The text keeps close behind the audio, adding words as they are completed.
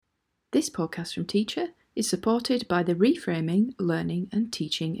This podcast from Teacher is supported by the Reframing Learning and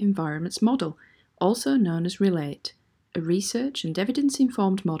Teaching Environments Model, also known as RELATE, a research and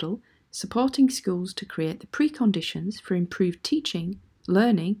evidence-informed model supporting schools to create the preconditions for improved teaching,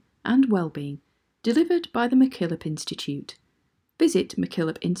 learning and well-being, delivered by the MacKillop Institute. Visit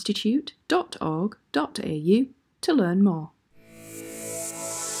mackillopinstitute.org.au to learn more.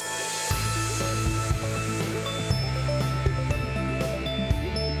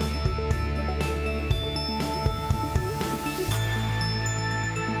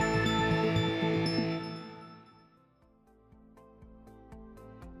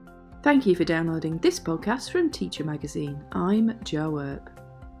 Thank you for downloading this podcast from Teacher Magazine. I'm Jo Earp.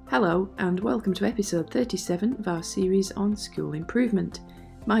 Hello and welcome to episode 37 of our series on school improvement.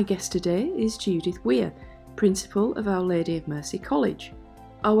 My guest today is Judith Weir, Principal of Our Lady of Mercy College.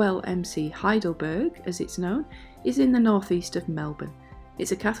 OLMC Heidelberg, as it's known, is in the northeast of Melbourne.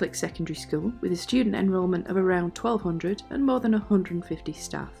 It's a Catholic secondary school with a student enrolment of around 1,200 and more than 150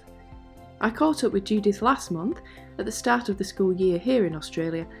 staff. I caught up with Judith last month at the start of the school year here in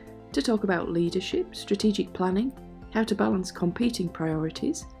Australia to talk about leadership, strategic planning, how to balance competing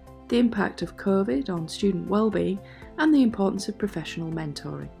priorities, the impact of COVID on student well-being, and the importance of professional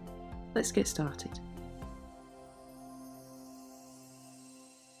mentoring. Let's get started.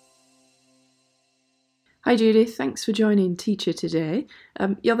 Hi Judith, thanks for joining Teacher today.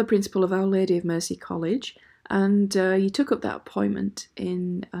 You're the principal of Our Lady of Mercy College, and you took up that appointment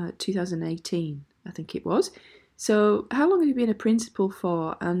in 2018, I think it was. So how long have you been a principal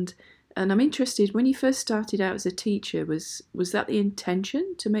for? And I'm interested, when you first started out as a teacher, was that the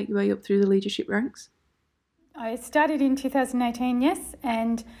intention to make your way up through the leadership ranks? I started in 2018, yes,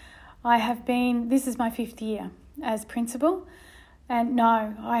 and this is my 5th year as principal. And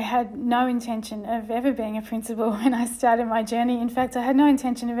no, I had no intention of ever being a principal when I started my journey. In fact, I had no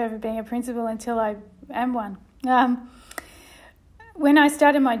intention of ever being a principal until I am one. When I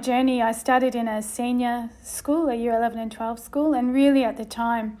started my journey, I started in a senior school, a year 11 and 12 school, and really at the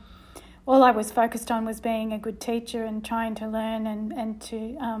time, all I was focused on was being a good teacher and trying to learn and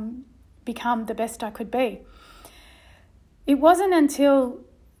to become the best I could be. It wasn't until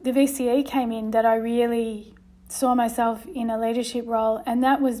the VCE came in that I really saw myself in a leadership role, and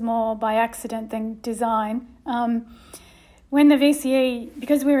that was more by accident than design. When the VCE,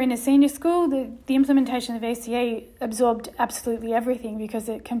 because we were in a senior school, the implementation of the VCE absorbed absolutely everything because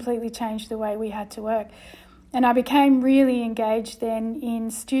it completely changed the way we had to work. And I became really engaged then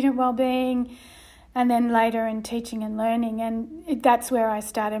in student wellbeing and then later in teaching and learning. And that's where I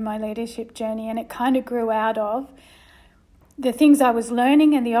started my leadership journey, and it kind of grew out of the things I was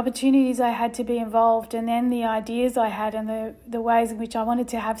learning and the opportunities I had to be involved, and then the ideas I had and the ways in which I wanted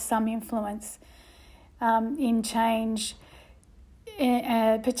to have some influence in change.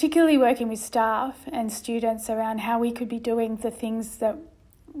 Particularly working with staff and students around how we could be doing the things that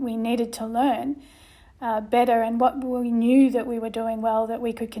we needed to learn better, and what we knew that we were doing well that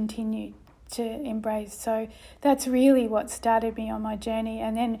we could continue to embrace. So that's really what started me on my journey,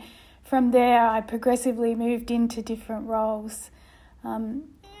 and then from there I progressively moved into different roles, and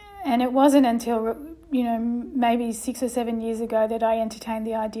it wasn't until maybe 6 or 7 years ago that I entertained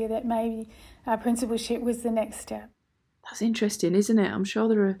the idea that maybe principalship was the next step. That's interesting, isn't it? I'm sure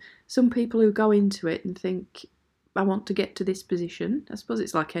there are some people who go into it and think, I want to get to this position. I suppose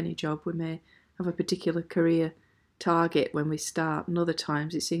it's like any job. We may have a particular career target when we start, and other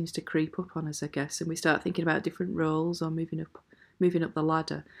times it seems to creep up on us, I guess, and we start thinking about different roles or moving up the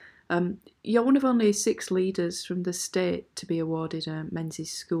ladder. You're one of only 6 leaders from the state to be awarded a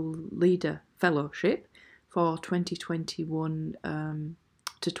Menzies School Leader Fellowship for 2021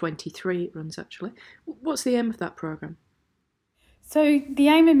 to 23 it runs actually. What's the aim of that programme? So the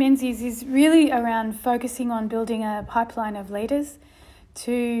aim of Menzies is really around focusing on building a pipeline of leaders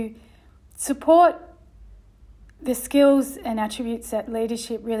to support the skills and attributes that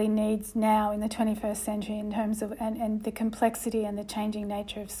leadership really needs now in the 21st century in terms of and the complexity and the changing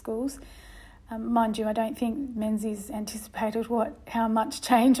nature of schools. Mind you, I don't think Menzies anticipated how much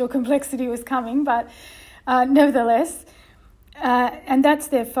change or complexity was coming, but nevertheless, and that's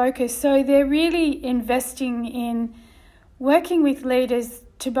their focus. So they're really investing in working with leaders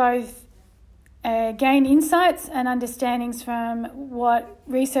to both gain insights and understandings from what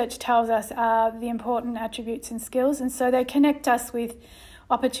research tells us are the important attributes and skills. And so they connect us with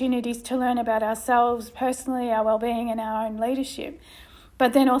opportunities to learn about ourselves personally, our well-being and our own leadership,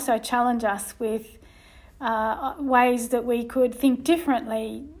 but then also challenge us with ways that we could think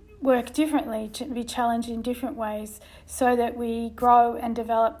differently, work differently, to be challenged in different ways so that we grow and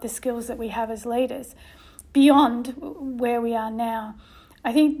develop the skills that we have as leaders beyond where we are now.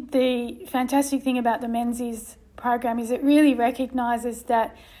 I think the fantastic thing about the Menzies program is it really recognises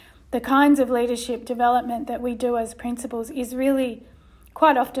that the kinds of leadership development that we do as principals is really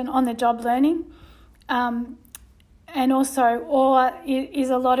quite often on-the-job learning, and also it is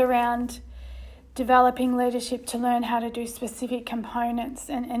a lot around developing leadership to learn how to do specific components,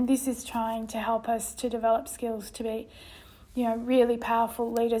 and this is trying to help us to develop skills to be, really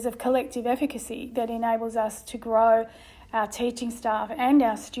powerful leaders of collective efficacy that enables us to grow our teaching staff and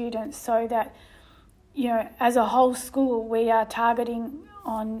our students so that, as a whole school, we are targeting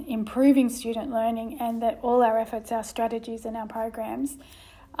on improving student learning, and that all our efforts, our strategies and our programs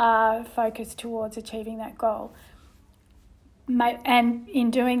are focused towards achieving that goal. And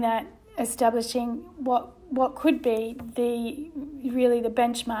in doing that, establishing what could be the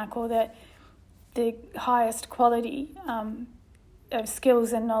benchmark or the highest quality of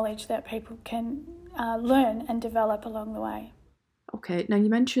skills and knowledge that people can learn and develop along the way. Okay, now you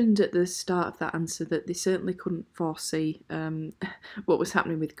mentioned at the start of that answer that they certainly couldn't foresee what was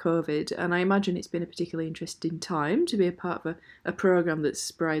happening with COVID, and I imagine it's been a particularly interesting time to be a part of a programme that's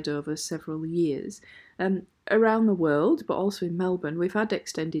spread over several years. Around the world, but also in Melbourne, we've had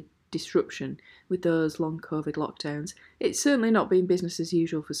extended disruption with those long COVID lockdowns. It's certainly not been business as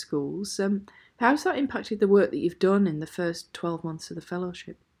usual for schools. How's that impacted the work that you've done in the first 12 months of the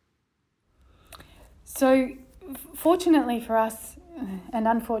fellowship? So, fortunately for us, and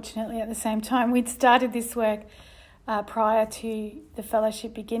unfortunately at the same time, we'd started this work prior to the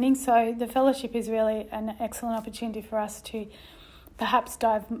fellowship beginning. So the fellowship is really an excellent opportunity for us to perhaps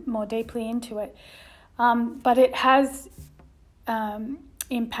dive more deeply into it. But it has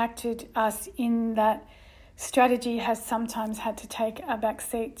impacted us in that strategy has sometimes had to take a back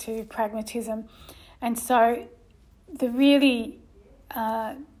seat to pragmatism. And so the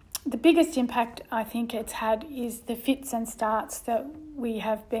biggest impact I think it's had is the fits and starts that we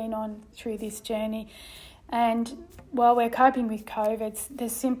have been on through this journey. And while we're coping with COVID,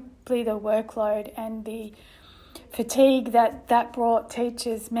 there's simply the workload and the fatigue that brought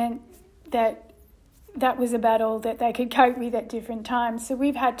teachers meant that was about all that they could cope with at different times. So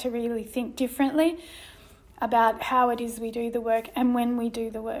we've had to really think differently about how it is we do the work and when we do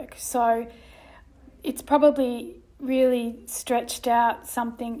the work. So it's probably really stretched out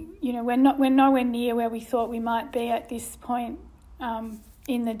something, we're nowhere near where we thought we might be at this point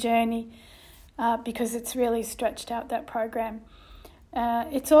in the journey because it's really stretched out that program.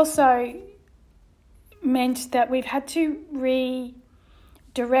 It's also meant that we've had to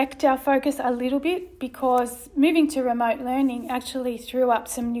redirect our focus a little bit because moving to remote learning actually threw up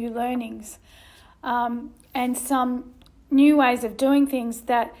some new learnings and some new ways of doing things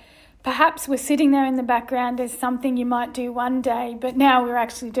that perhaps we're sitting there in the background as something you might do one day, but now we're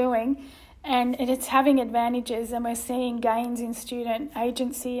actually doing, and it's having advantages, and we're seeing gains in student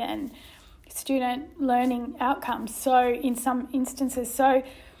agency and student learning outcomes. So in some instances,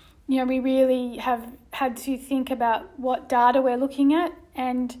 we really have had to think about what data we're looking at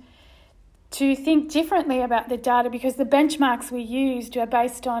and to think differently about the data because the benchmarks we used are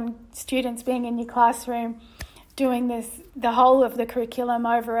based on students being in your classroom doing the whole of the curriculum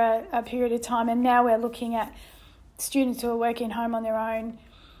over a period of time, and now we're looking at students who are working home on their own,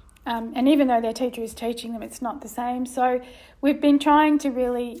 and even though their teacher is teaching them, it's not the same. So we've been trying to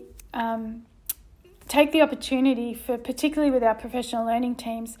really take the opportunity for, particularly with our professional learning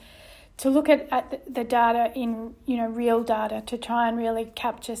teams, to look at the data in real data to try and really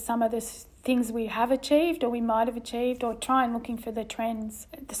capture some of the things we have achieved or we might have achieved, or try and looking for the trends.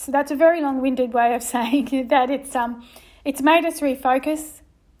 So that's a very long-winded way of saying that it's made us refocus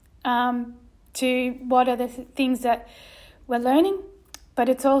to what are the things that we're learning, but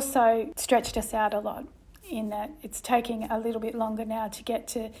it's also stretched us out a lot in that it's taking a little bit longer now to get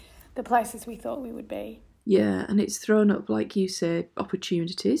to the places we thought we would be. Yeah, and it's thrown up, like you say,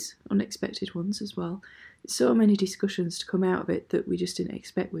 opportunities, unexpected ones as well. So many discussions to come out of it that we just didn't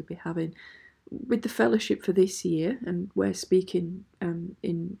expect we'd be having. With the fellowship for this year, and we're speaking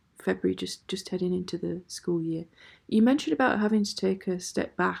in February, just heading into the school year, you mentioned about having to take a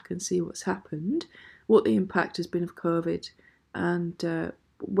step back and see what's happened, what the impact has been of COVID, and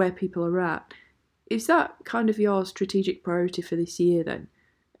where people are at. Is that kind of your strategic priority for this year then?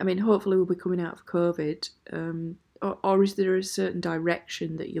 I mean, hopefully we'll be coming out of COVID, or is there a certain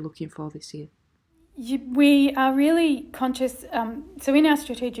direction that you're looking for this year? We are really conscious, so in our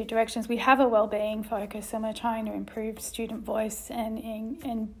strategic directions we have a wellbeing focus, and we're trying to improve student voice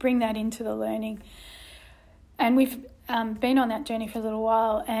and bring that into the learning. And we've been on that journey for a little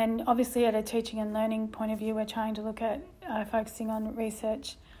while, and obviously at a teaching and learning point of view we're trying to look at focusing on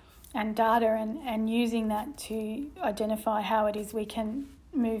research and data and using that to identify how it is we can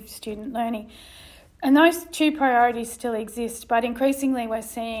move student learning. And those two priorities still exist, but increasingly we're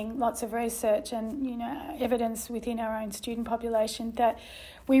seeing lots of research and evidence within our own student population that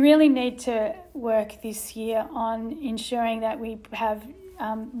we really need to work this year on ensuring that we have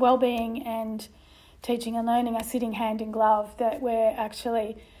wellbeing and teaching and learning are sitting hand in glove, that we're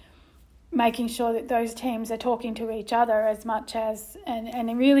actually making sure that those teams are talking to each other as much as,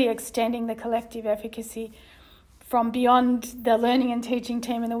 and really extending the collective efficacy from beyond the learning and teaching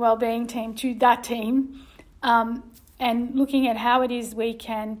team and the wellbeing team to that team, and looking at how it is we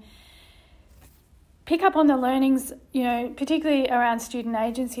can pick up on the learnings, particularly around student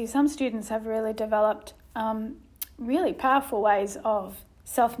agency. Some students have really developed really powerful ways of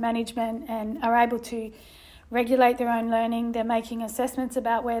self-management and are able to regulate their own learning. They're making assessments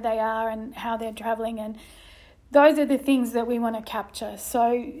about where they are and how they're travelling, and those are the things that we want to capture.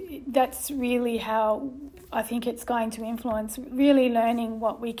 So that's really how I think it's going to influence, really learning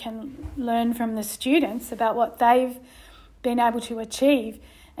what we can learn from the students about what they've been able to achieve,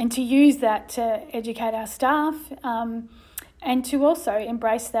 and to use that to educate our staff, and to also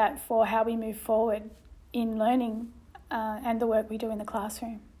embrace that for how we move forward in learning and the work we do in the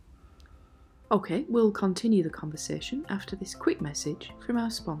classroom. Okay, we'll continue the conversation after this quick message from our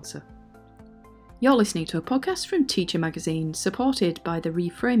sponsor. You're listening to a podcast from Teacher Magazine, supported by the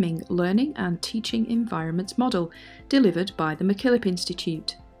Reframing Learning and Teaching Environments model, delivered by the MacKillop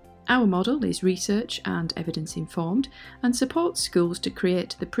Institute. Our model is research and evidence informed and supports schools to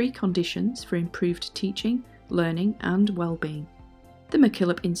create the preconditions for improved teaching, learning and well-being. The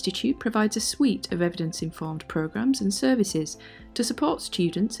MacKillop Institute provides a suite of evidence-informed programmes and services to support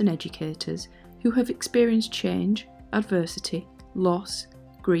students and educators who have experienced change, adversity, loss,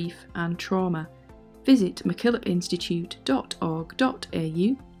 grief and trauma. Visit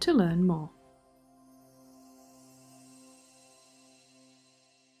mackillopinstitute.org.au to learn more.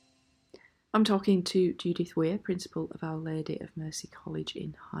 I'm talking to Judith Weir, Principal of Our Lady of Mercy College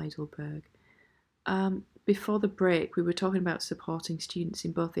in Heidelberg. Before the break, we were talking about supporting students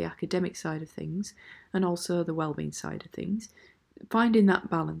in both the academic side of things and also the wellbeing side of things. Finding that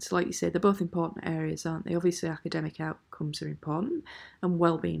balance, like you say, they're both important areas, aren't they? Obviously, academic outcomes are important, and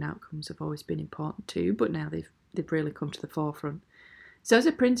wellbeing outcomes have always been important too, but now they've really come to the forefront. So as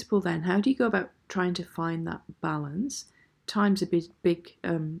a principal then, how do you go about trying to find that balance? Time's a big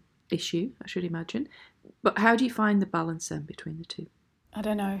issue, I should imagine, but how do you find the balance then between the two? I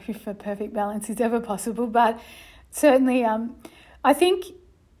don't know if a perfect balance is ever possible, but certainly I think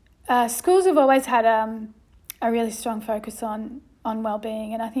schools have always had a really strong focus on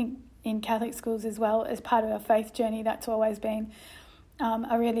wellbeing, and I think in Catholic schools as well, as part of our faith journey, that's always been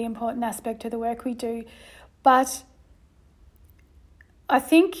a really important aspect of the work we do. But I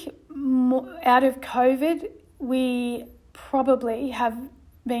think out of COVID, we probably have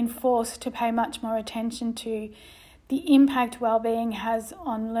been forced to pay much more attention to the impact wellbeing has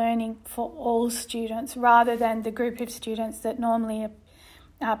on learning for all students, rather than the group of students that normally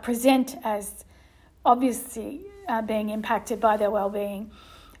present as obviously being impacted by their wellbeing.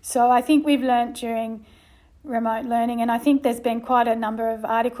 So I think we've learnt during remote learning, and I think there's been quite a number of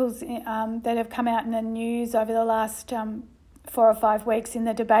articles that have come out in the news over the last 4 or 5 weeks in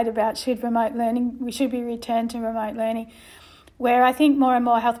the debate about should we should be returned to remote learning, where I think more and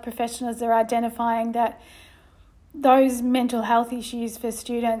more health professionals are identifying that those mental health issues for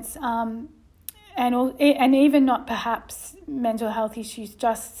students, and even not perhaps mental health issues,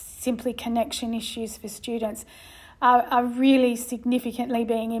 just simply connection issues for students, are really significantly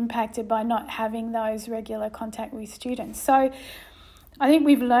being impacted by not having those regular contact with students. So I think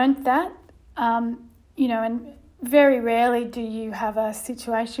we've learned that, and very rarely do you have a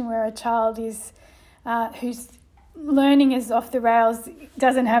situation where a child is whose learning is off the rails,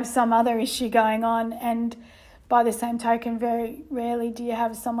 doesn't have some other issue going on, and by the same token, very rarely do you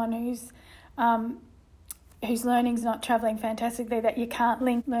have someone whose learning's not travelling fantastically, that you can't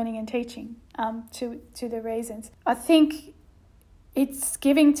link learning and teaching to the reasons. I think it's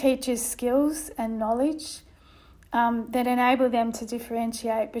giving teachers skills and knowledge that enable them to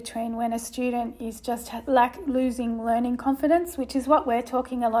differentiate between when a student is just losing learning confidence, which is what we're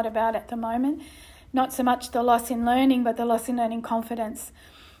talking a lot about at the moment, not so much the loss in learning, but the loss in learning confidence.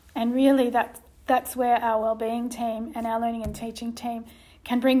 And really that's where our wellbeing team and our learning and teaching team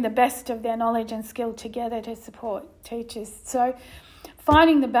can bring the best of their knowledge and skill together to support teachers. So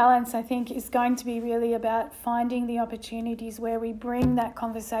finding the balance, I think, is going to be really about finding the opportunities where we bring that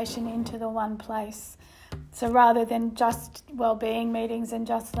conversation into the one place. So rather than just wellbeing meetings and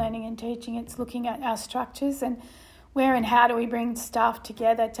just learning and teaching, it's looking at our structures and where and how do we bring staff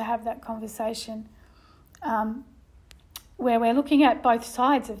together to have that conversation, where we're looking at both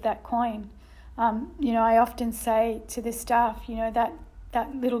sides of that coin. I often say to the staff,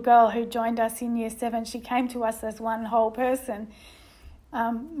 that little girl who joined us in Year 7, she came to us as one whole person.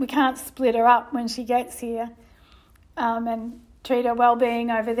 We can't split her up when she gets here and treat her well-being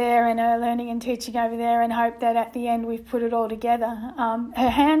over there and her learning and teaching over there and hope that at the end we've put it all together. Her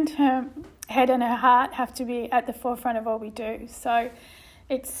head and her heart have to be at the forefront of all we do. So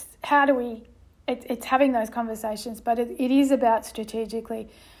it's it's having those conversations, but it is about strategically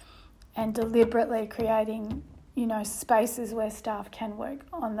and deliberately creating, spaces where staff can work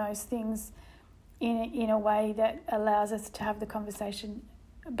on those things in a way that allows us to have the conversation,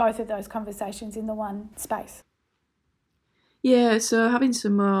 both of those conversations in the one space. Yeah, so having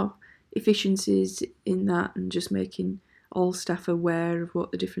some more efficiencies in that and just making all staff aware of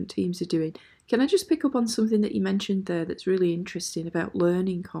what the different teams are doing. Can I just pick up on something that you mentioned there that's really interesting about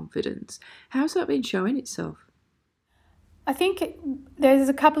learning confidence? How's that been showing itself? I think there's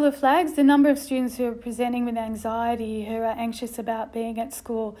a couple of flags. The number of students who are presenting with anxiety, who are anxious about being at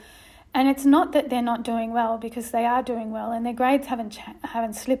school. And it's not that they're not doing well, because they are doing well and their grades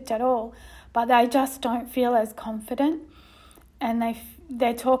haven't slipped at all, but they just don't feel as confident. And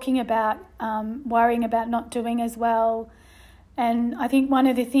they're talking about worrying about not doing as well. And I think one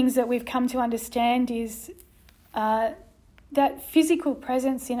of the things that we've come to understand is that physical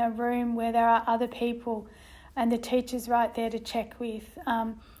presence in a room where there are other people and the teacher's right there to check with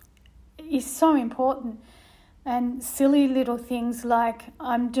is so important. And silly little things like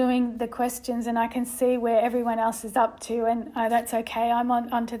I'm doing the questions and I can see where everyone else is up to, and that's okay, I'm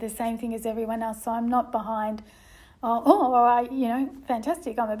onto the same thing as everyone else, so I'm not behind.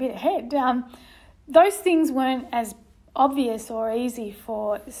 Fantastic, I'm a bit ahead. Those things weren't as obvious or easy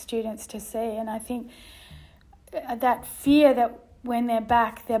for students to see, and I think that fear that when they're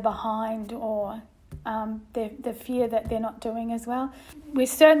back they're behind, or the fear that they're not doing as well. We're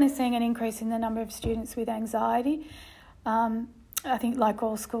certainly seeing an increase in the number of students with anxiety, I think like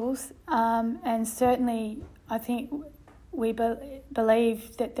all schools, and certainly I think we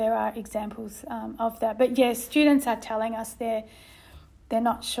believe that there are examples of that. But yes, students are telling us they're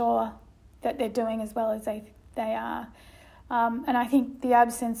not sure that they're doing as well as they are. And I think the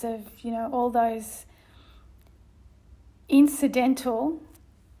absence of, all those incidental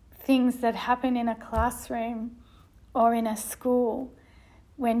things that happen in a classroom or in a school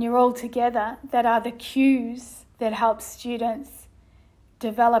when you're all together, that are the cues that help students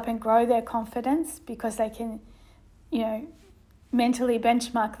develop and grow their confidence, because they can, mentally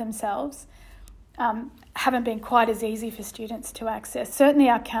benchmark themselves, haven't been quite as easy for students to access. Certainly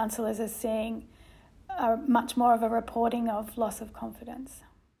our counsellors are seeing much more of a reporting of loss of confidence.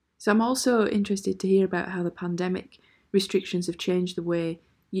 So I'm also interested to hear about how the pandemic restrictions have changed the way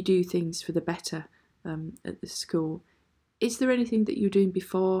you do things for the better at the school. Is there anything that you were doing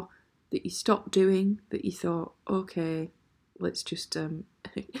before that you stopped doing that you thought, okay, let's just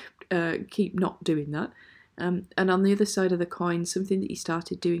keep not doing that? And on the other side of the coin, something that you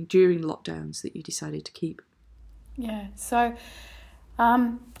started doing during lockdowns that you decided to keep? Yeah, so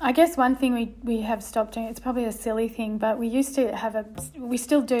I guess one thing we have stopped doing, it's probably a silly thing, but we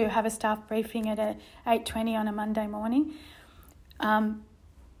still do have a staff briefing at 8:20 on a Monday morning.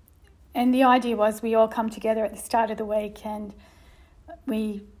 And the idea was we all come together at the start of the week and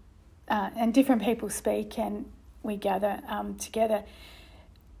and different people speak and we gather together.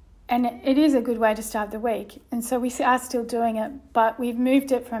 And it is a good way to start the week. And so we are still doing it, but we've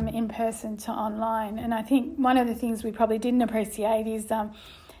moved it from in-person to online. And I think one of the things we probably didn't appreciate is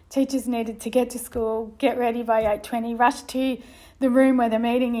teachers needed to get to school, get ready by 8:20, rush to the room where the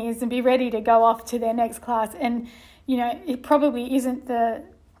meeting is and be ready to go off to their next class. And, it probably isn't the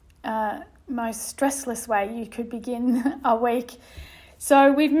most stressless way you could begin a week.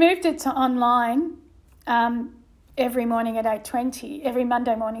 So we've moved it to online. Every morning at 8:20, every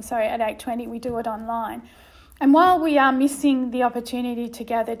Monday morning, at 8:20, we do it online. And while we are missing the opportunity to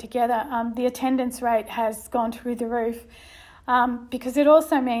gather together, the attendance rate has gone through the roof, because it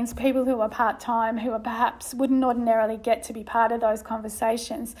also means people who are part-time, who are perhaps wouldn't ordinarily get to be part of those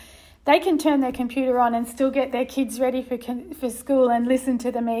conversations, they can turn their computer on and still get their kids ready for school and listen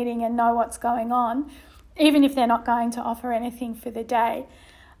to the meeting and know what's going on, even if they're not going to offer anything for the day.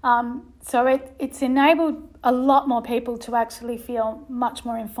 So it's enabled a lot more people to actually feel much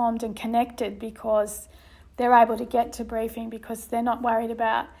more informed and connected, because they're able to get to briefing because they're not worried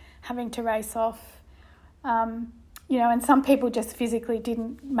about having to race off. And some people just physically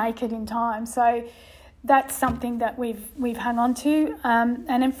didn't make it in time. So that's something that we've hung on to. And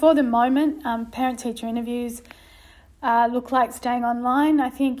then for the moment, parent-teacher interviews look like staying online. I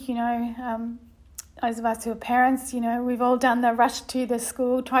think, those of us who are parents, we've all done the rush to the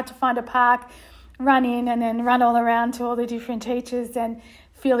school, tried to find a park, run in and then run all around to all the different teachers and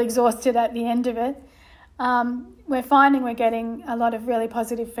feel exhausted at the end of it. We're finding we're getting a lot of really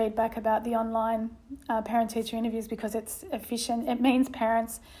positive feedback about the online parent-teacher interviews because it's efficient. It means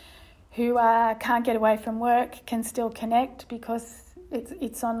parents who can't get away from work can still connect because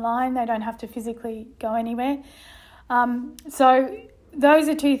it's online. They don't have to physically go anywhere. So those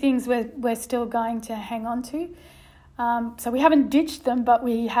are two things we're still going to hang on to. So we haven't ditched them, but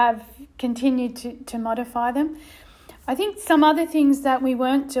we have continued to modify them. I think some other things that we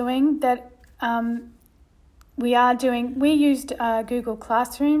weren't doing that we are doing, we used Google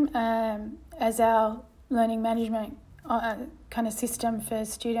Classroom as our learning management kind of system for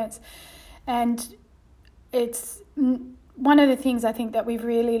students. And it's one of the things I think that we've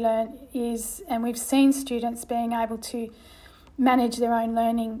really learned is, and we've seen students being able to manage their own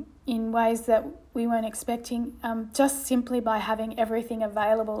learning in ways that we weren't expecting, just simply by having everything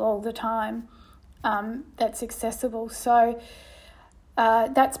available all the time that's accessible. So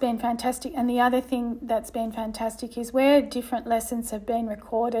that's been fantastic. And the other thing that's been fantastic is where different lessons have been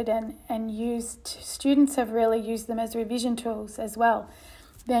recorded and used, students have really used them as revision tools as well,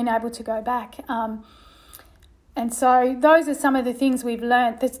 being able to go back. And so those are some of the things we've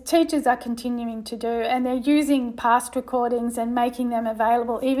learnt. The teachers are continuing to do, and they're using past recordings and making them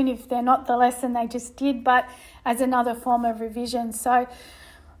available, even if they're not the lesson they just did, but as another form of revision. So,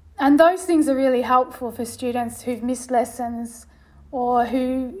 and those things are really helpful for students who've missed lessons or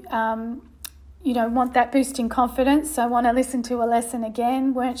who, want that boost in confidence, so want to listen to a lesson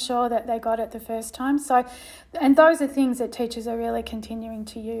again, weren't sure that they got it the first time. So, and those are things that teachers are really continuing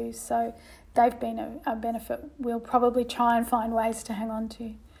to use. So they've been a benefit. We'll probably try and find ways to hang on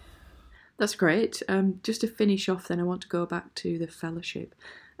to. That's great. Just to finish off then, I want to go back to the fellowship.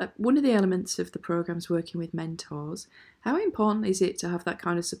 One of the elements of the programme is working with mentors. How important is it to have that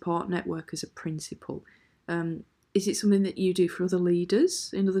kind of support network as a principal? Is it something that you do for other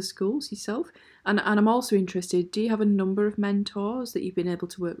leaders in other schools yourself? And I'm also interested, do you have a number of mentors that you've been able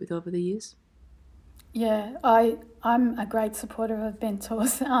to work with over the years? Yeah, I'm a great supporter of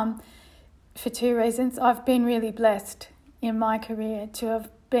mentors. For two reasons. I've been really blessed in my career to have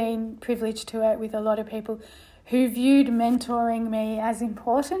been privileged to work with a lot of people who viewed mentoring me as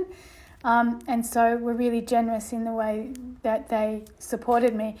important, and so were really generous in the way that they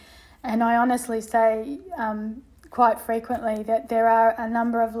supported me. And I honestly say quite frequently that there are a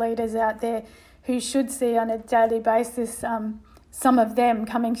number of leaders out there who should see on a daily basis some of them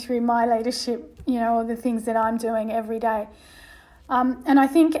coming through my leadership, or the things that I'm doing every day. And I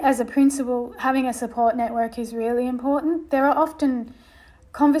think as a principal, having a support network is really important. There are often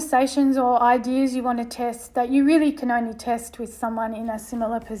conversations or ideas you want to test that you really can only test with someone in a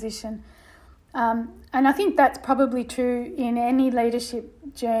similar position. And I think that's probably true in any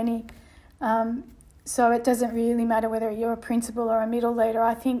leadership journey. So it doesn't really matter whether you're a principal or a middle leader.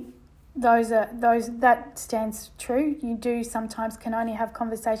 I think that stands true. You do sometimes can only have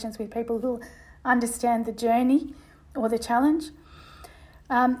conversations with people who understand the journey or the challenge.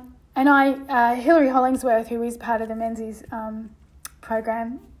 And Hilary Hollingsworth, who is part of the Menzies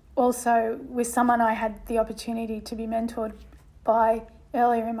program, also was someone I had the opportunity to be mentored by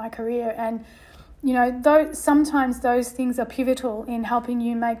earlier in my career. And, sometimes those things are pivotal in helping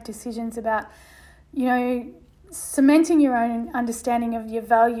you make decisions about, cementing your own understanding of your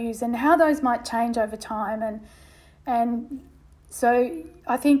values and how those might change over time. And so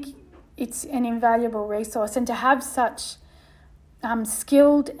I think it's an invaluable resource. And to have such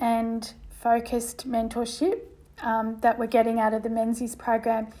skilled and focused mentorship that we're getting out of the Menzies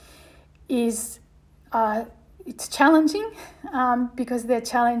program is it's challenging because they're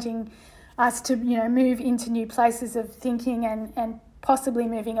challenging us to move into new places of thinking and possibly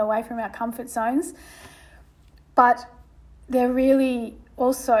moving away from our comfort zones. But they're really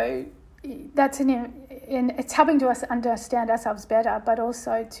also it's helping to us understand ourselves better, but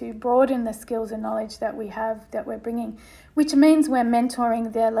also to broaden the skills and knowledge that we have, that we're bringing, which means we're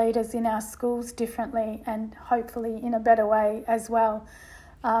mentoring their leaders in our schools differently and hopefully in a better way as well.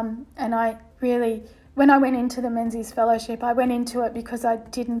 And I really, when I went into the Menzies Fellowship, I went into it because I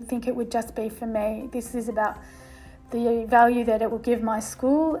didn't think it would just be for me. This is about the value that it will give my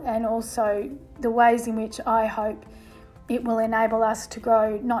school and also the ways in which I hope it will enable us to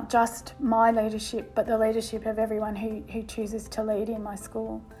grow not just my leadership, but the leadership of everyone who chooses to lead in my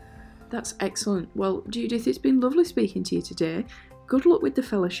school. That's excellent. Well, Judith, it's been lovely speaking to you today. Good luck with the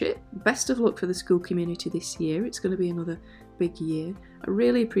fellowship. Best of luck for the school community this year. It's going to be another big year. I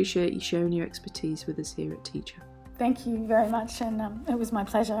really appreciate you sharing your expertise with us here at Teacher. Thank you very much, and it was my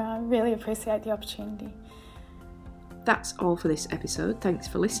pleasure. I really appreciate the opportunity. That's all for this episode. Thanks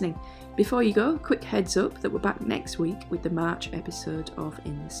for listening. Before you go, quick heads up that we're back next week with the March episode of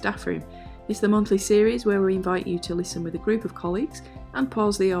In the Staff Room. It's the monthly series where we invite you to listen with a group of colleagues and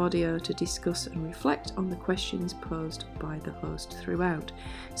pause the audio to discuss and reflect on the questions posed by the host throughout.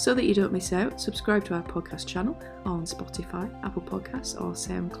 So that you don't miss out, subscribe to our podcast channel on Spotify, Apple Podcasts or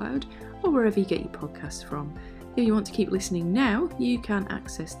SoundCloud, or wherever you get your podcasts from. If you want to keep listening now, you can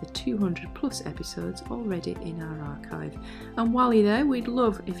access the 200 plus episodes already in our archive. And while you're there, we'd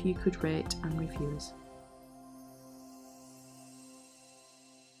love if you could rate and review us.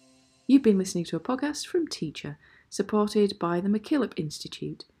 You've been listening to a podcast from Teacher, supported by the MacKillop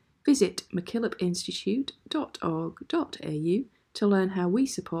Institute. Visit mackillopinstitute.org.au to learn how we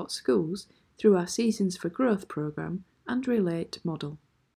support schools through our Seasons for Growth programme and Relate model.